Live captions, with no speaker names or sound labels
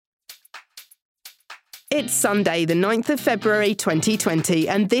It's Sunday, the 9th of February 2020,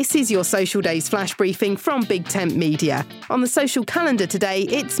 and this is your Social Days flash briefing from Big Tent Media. On the social calendar today,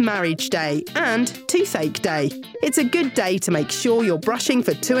 it's Marriage Day and Toothache Day. It's a good day to make sure you're brushing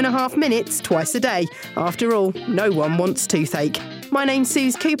for 2.5 minutes twice a day. After all, no one wants toothache. My name's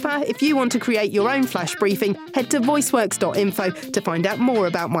Suze Cooper. If you want to create your own flash briefing, head to voiceworks.info to find out more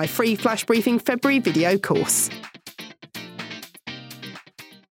about my free flash briefing February video course.